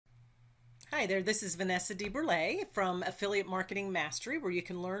Hi there, this is Vanessa DeBurlet from Affiliate Marketing Mastery, where you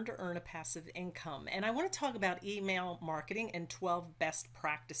can learn to earn a passive income. And I want to talk about email marketing and 12 best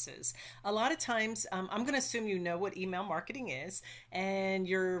practices. A lot of times, I'm going to assume you know what email marketing is, and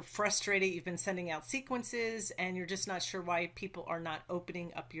you're frustrated. You've been sending out sequences, and you're just not sure why people are not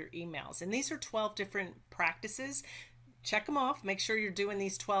opening up your emails. And these are 12 different practices. Check them off, make sure you're doing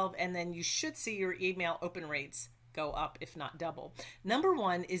these 12, and then you should see your email open rates go up, if not double. Number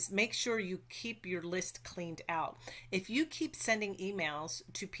one is make sure you keep your list cleaned out. If you keep sending emails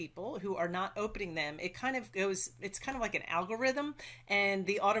to people who are not opening them, it's kind of like an algorithm, and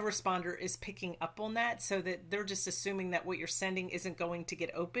the autoresponder is picking up on that, so that they're just assuming that what you're sending isn't going to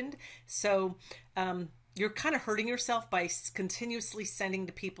get opened. So you're kind of hurting yourself by continuously sending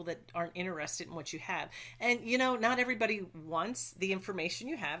to people that aren't interested in what you have. And you know, not everybody wants the information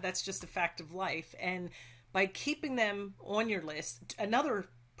you have. That's just a fact of life. And by keeping them on your list, another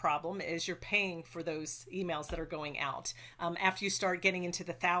problem is you're paying for those emails that are going out. After you start getting into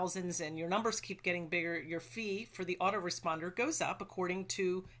the thousands and your numbers keep getting bigger, your fee for the autoresponder goes up according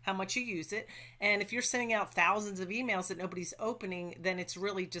to how much you use it. And if you're sending out thousands of emails that nobody's opening, then it's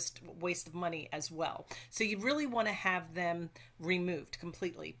really just a waste of money as well. So you really want to have them removed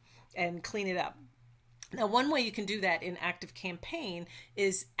completely and clean it up. Now, one way you can do that in ActiveCampaign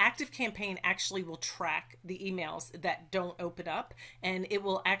is ActiveCampaign actually will track the emails that don't open up, and it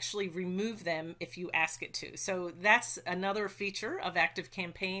will actually remove them if you ask it to. So that's another feature of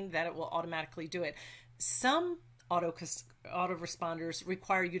ActiveCampaign, that it will automatically do it. Some autoresponders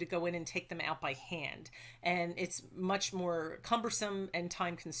require you to go in and take them out by hand, and it's much more cumbersome and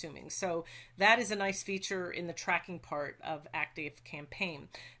time consuming. So that is a nice feature in the tracking part of ActiveCampaign.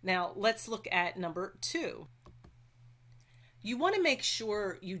 Now let's look at number two. You want to make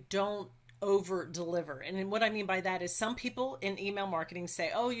sure you don't over deliver. And what I mean by that is some people in email marketing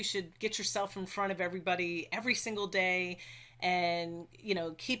say, oh, you should get yourself in front of everybody every single day and, you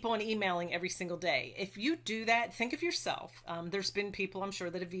know, keep on emailing every single day. If you do that, think of yourself. There's been people, I'm sure,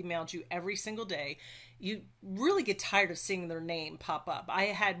 that have emailed you every single day. You really get tired of seeing their name pop up. I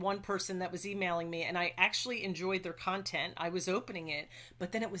had one person that was emailing me, and I actually enjoyed their content. I was opening it,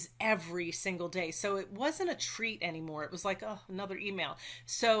 but then it was every single day. So it wasn't a treat anymore. It was like, oh, another email.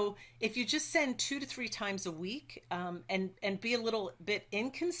 So if you just send 2 to 3 times a week, and be a little bit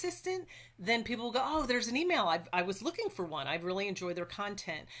inconsistent, then people will go, oh, there's an email. I was looking for one. I really enjoy their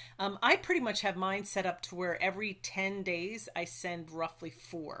content. I pretty much have mine set up to where every 10 days I send roughly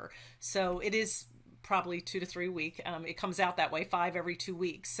 4. So it is probably 2 to 3 a week. It comes out that way, 5 every 2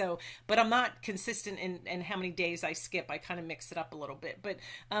 weeks. So, but I'm not consistent in how many days I skip. I kind of mix it up a little bit, but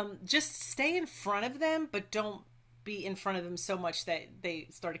just stay in front of them, but don't be in front of them so much that they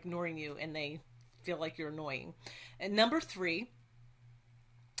start ignoring you and they feel like you're annoying. And number 3,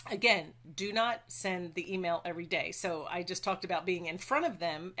 again, do not send the email every day. So I just talked about being in front of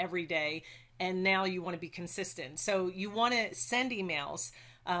them every day, and now you want to be consistent. So you want to send emails,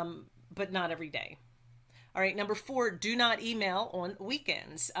 but not every day. All right, number 4, do not email on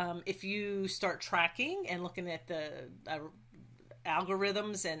weekends. If you start tracking and looking at the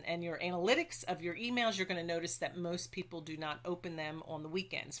algorithms and your analytics of your emails, you're going to notice that most people do not open them on the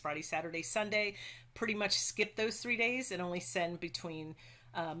weekends. Friday, Saturday, Sunday, pretty much skip those 3 days and only send between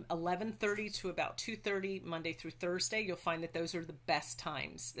 11:30 to about 2:30 Monday through Thursday. You'll find that those are the best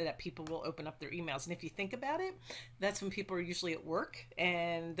times that people will open up their emails. And if you think about it, that's when people are usually at work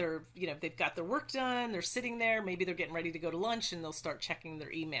and they're, you know, they've got their work done, they're sitting there, maybe they're getting ready to go to lunch, and they'll start checking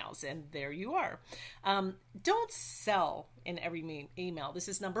their emails, and there you are. Don't sell in every email. This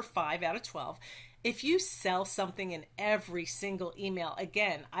is number 5 out of 12. If you sell something in every single email,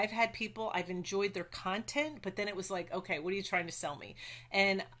 again, I've had people, I've enjoyed their content, but then it was like, okay, what are you trying to sell me?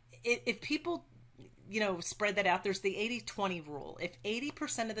 And if people, you know, spread that out, there's the 80-20 rule. If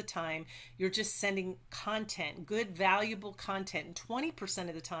 80% of the time you're just sending content, good, valuable content, and 20%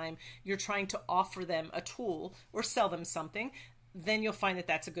 of the time you're trying to offer them a tool or sell them something, then you'll find that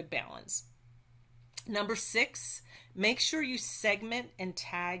that's a good balance. Number 6, make sure you segment and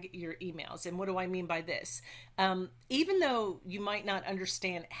tag your emails. And what do I mean by this? Even though you might not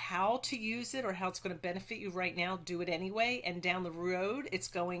understand how to use it or how it's going to benefit you right now, do it anyway. And down the road, it's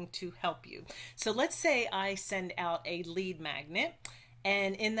going to help you. So let's say I send out a lead magnet.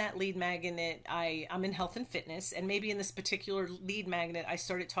 And in that lead magnet, I'm in health and fitness, and maybe in this particular lead magnet, I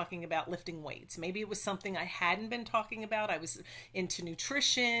started talking about lifting weights. Maybe it was something I hadn't been talking about. I was into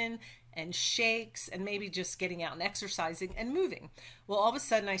nutrition and shakes and maybe just getting out and exercising and moving. Well, all of a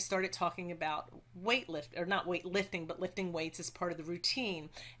sudden I started talking about not weightlifting, but lifting weights as part of the routine.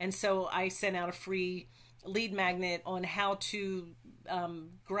 And so I sent out a free lead magnet on how to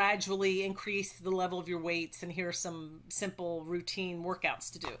gradually increase the level of your weights, and here are some simple routine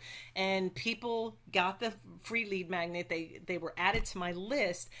workouts to do. And people got the free lead magnet. They were added to my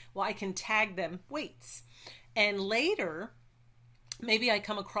list. Well, I can tag them weights. And later, maybe I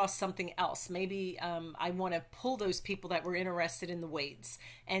come across something else. Maybe I want to pull those people that were interested in the weights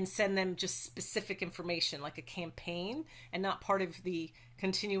and send them just specific information, like a campaign, and not part of the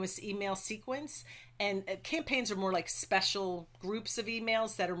continuous email sequence. And campaigns are more like special groups of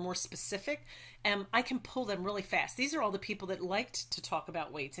emails that are more specific. And I can pull them really fast. These are all the people that liked to talk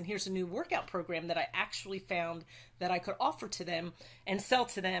about weights. And here's a new workout program that I actually found that I could offer to them and sell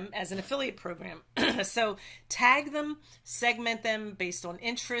to them as an affiliate program. So tag them, segment them based on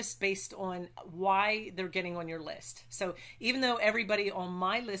interest, based on why they're getting on your list. So even though everybody on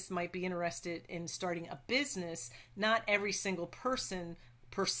my list might be interested in starting a business, not every single person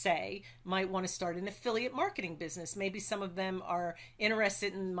per se might want to start an affiliate marketing business. Maybe some of them are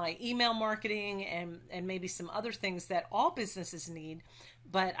interested in my email marketing and maybe some other things that all businesses need,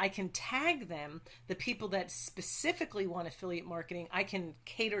 but I can tag them. The people that specifically want affiliate marketing, I can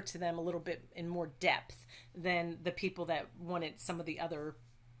cater to them a little bit in more depth than the people that wanted some of the other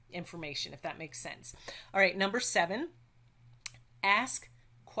information, if that makes sense. All right, number 7, ask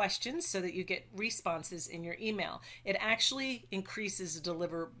questions so that you get responses in your email. It actually increases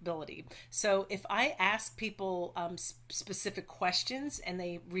deliverability. So if I ask people specific questions and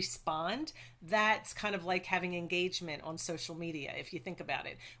they respond, that's kind of like having engagement on social media. If you think about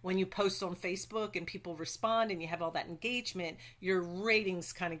it, when you post on Facebook and people respond and you have all that engagement, your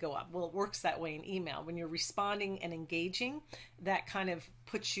ratings kind of go up. Well, it works that way in email. When you're responding and engaging, that kind of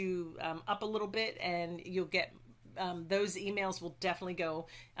puts you up a little bit, and you'll get those emails will definitely go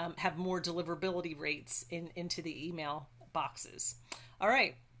have more deliverability rates into the email boxes. All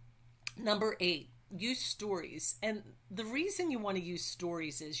right, number 8, use stories. And the reason you want to use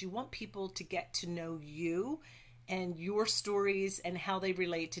stories is you want people to get to know you and your stories and how they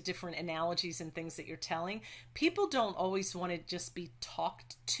relate to different analogies and things that you're telling. People don't always want to just be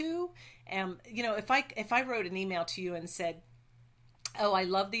talked to. You know, if I wrote an email to you and said, oh, I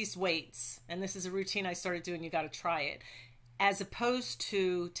love these weights, and this is a routine I started doing, you got to try it, as opposed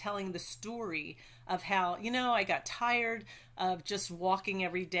to telling the story of how, you know, I got tired of just walking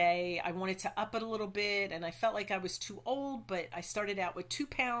every day. I wanted to up it a little bit, and I felt like I was too old, but I started out with 2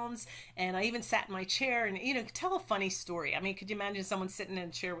 pounds, and I even sat in my chair, and, you know, tell a funny story. I mean, could you imagine someone sitting in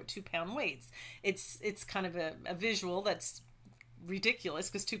a chair with 2-pound weights? It's kind of a visual that's ridiculous,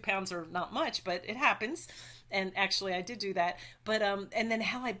 because 2 pounds are not much, but it happens. And actually I did do that, but and then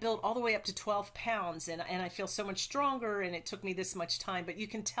how I built all the way up to 12 pounds, and I feel so much stronger, and it took me this much time. But you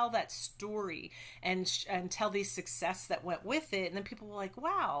can tell that story and tell the success that went with it, and then people were like,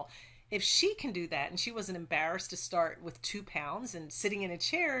 wow, if she can do that and she wasn't embarrassed to start with 2 pounds and sitting in a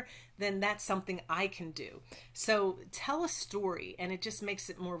chair, then that's something I can do. So tell a story, and it just makes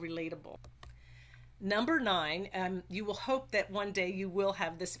it more relatable. Number 9, you will hope that one day you will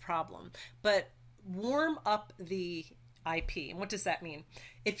have this problem, but warm up the IP. And what does that mean?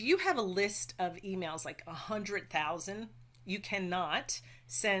 If you have a list of emails like 100,000, you cannot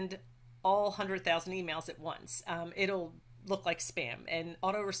send all 100,000 emails at once. It'll look like spam, and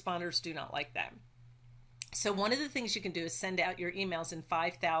autoresponders do not like that. So one of the things you can do is send out your emails in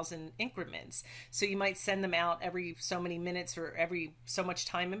 5,000 increments. So you might send them out every so many minutes or every so much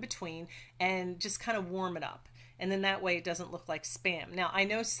time in between, and just kind of warm it up. And then that way it doesn't look like spam. Now, I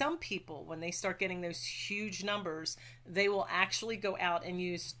know some people, when they start getting those huge numbers, they will actually go out and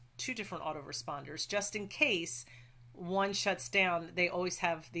use 2 different autoresponders just in case one shuts down. They always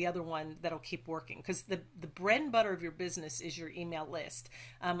have the other one that'll keep working, because the bread and butter of your business is your email list.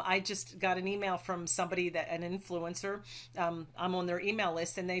 I just got an email from somebody, an influencer. I'm on their email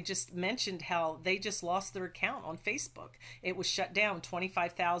list, and they just mentioned how they just lost their account on Facebook. It was shut down.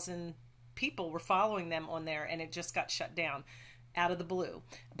 25,000 people were following them on there, and it just got shut down out of the blue.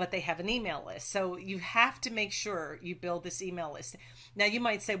 But they have an email list, so you have to make sure you build this email list. Now you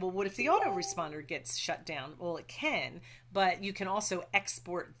might say, well, what if the autoresponder gets shut down? Well, it can, but you can also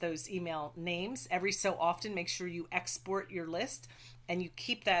export those email names every so often. Make sure you export your list and you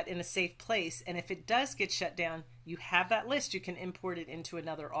keep that in a safe place, and if it does get shut down, you have that list. You can import it into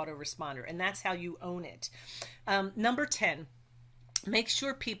another autoresponder, and that's how you own it. Number 10, make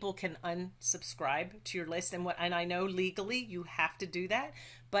sure people can unsubscribe to your list. And I know legally you have to do that,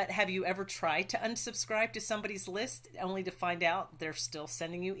 but have you ever tried to unsubscribe to somebody's list only to find out they're still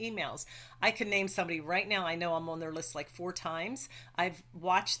sending you emails? I can name somebody right now. I know I'm on their list like 4 times. I've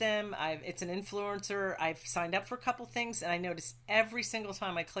watched them. It's an influencer. I've signed up for a couple things, and I notice every single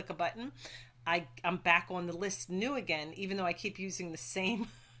time I click a button, I'm back on the list new again, even though I keep using the same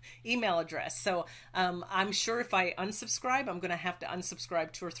email address. So I'm sure if I unsubscribe, I'm going to have to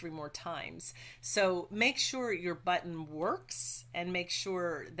unsubscribe 2 or 3 more times. So make sure your button works and make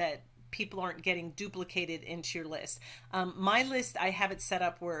sure that people aren't getting duplicated into your list. My list, I have it set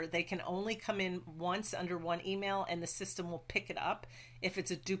up where they can only come in once under one email, and the system will pick it up if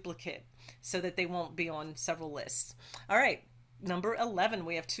it's a duplicate so that they won't be on several lists. All right, number 11,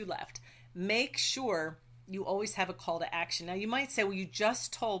 we have 2 left. Make sure you always have a call to action. Now you might say, well, you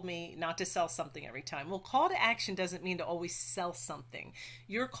just told me not to sell something every time. Well, call to action doesn't mean to always sell something.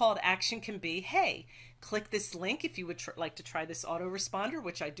 Your call to action can be, hey, click this link if you would like to try this autoresponder,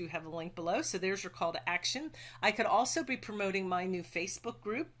 which I do have a link below. So there's your call to action. I could also be promoting my new Facebook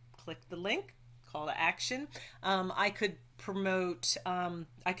group. Click the link, call to action. I could promote,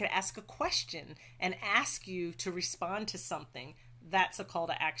 I could ask a question and ask you to respond to something. That's a call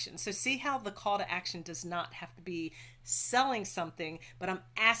to action. So see how the call to action does not have to be selling something, but I'm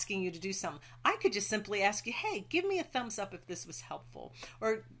asking you to do something. I could just simply ask you, hey, give me a thumbs up if this was helpful,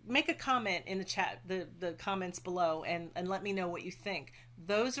 or make a comment in the chat, the comments below, and let me know what you think.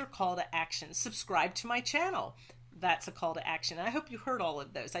 Those are call to action. Subscribe to my channel. That's a call to action. I hope you heard all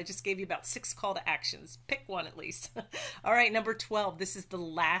of those. I just gave you about 6 call to actions. Pick one at least. All right, number 12. This is the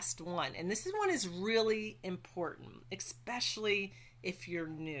last one. And this one is really important, especially if you're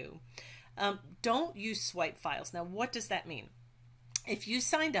new. Don't use swipe files. Now, what does that mean? If you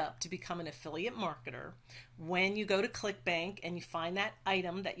signed up to become an affiliate marketer, when you go to ClickBank and you find that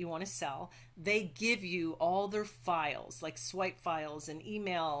item that you want to sell, they give you all their files, like swipe files and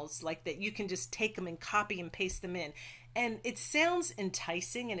emails, like that you can just take them and copy and paste them in. And it sounds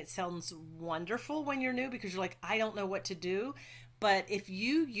enticing and it sounds wonderful when you're new because you're like, I don't know what to do. But if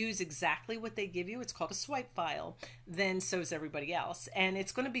you use exactly what they give you, it's called a swipe file, then so is everybody else. And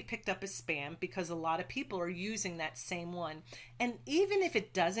it's going to be picked up as spam because a lot of people are using that same one. And even if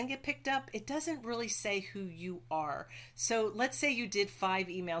it doesn't get picked up, it doesn't really say who you are. So let's say you did 5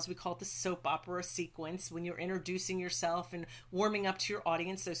 emails. We call it the soap opera sequence when you're introducing yourself and warming up to your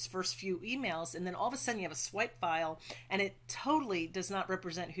audience, those first few emails. And then all of a sudden you have a swipe file and it totally does not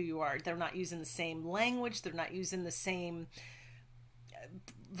represent who you are. They're not using the same language. They're not using the same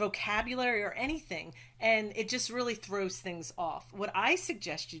vocabulary or anything, and it just really throws things off. What I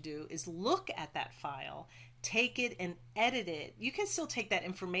suggest you do is look at that file, take it and edit it. You can still take that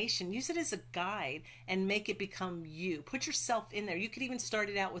information, use it as a guide, and make it become you. Put yourself in there. You could even start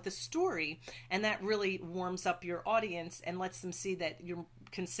it out with a story, and that really warms up your audience and lets them see that you're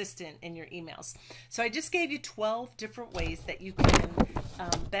consistent in your emails. So I just gave you 12 different ways that you can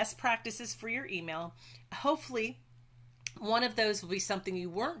best practices for your email. Hopefully one of those will be something you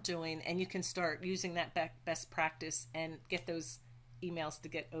weren't doing, and you can start using that best practice and get those emails to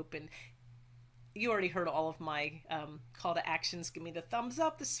get open. You already heard all of my call to actions. Give me the thumbs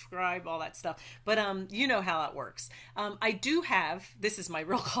up, the subscribe, all that stuff. But you know how that works. I do have, this is my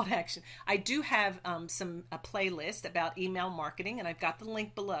real call to action. I do have a playlist about email marketing, and I've got the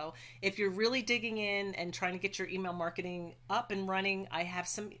link below. If you're really digging in and trying to get your email marketing up and running, I have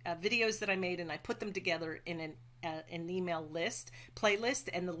some videos that I made, and I put them together in an email playlist,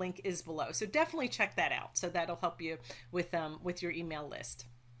 and the link is below. So definitely check that out. So that'll help you with your email list.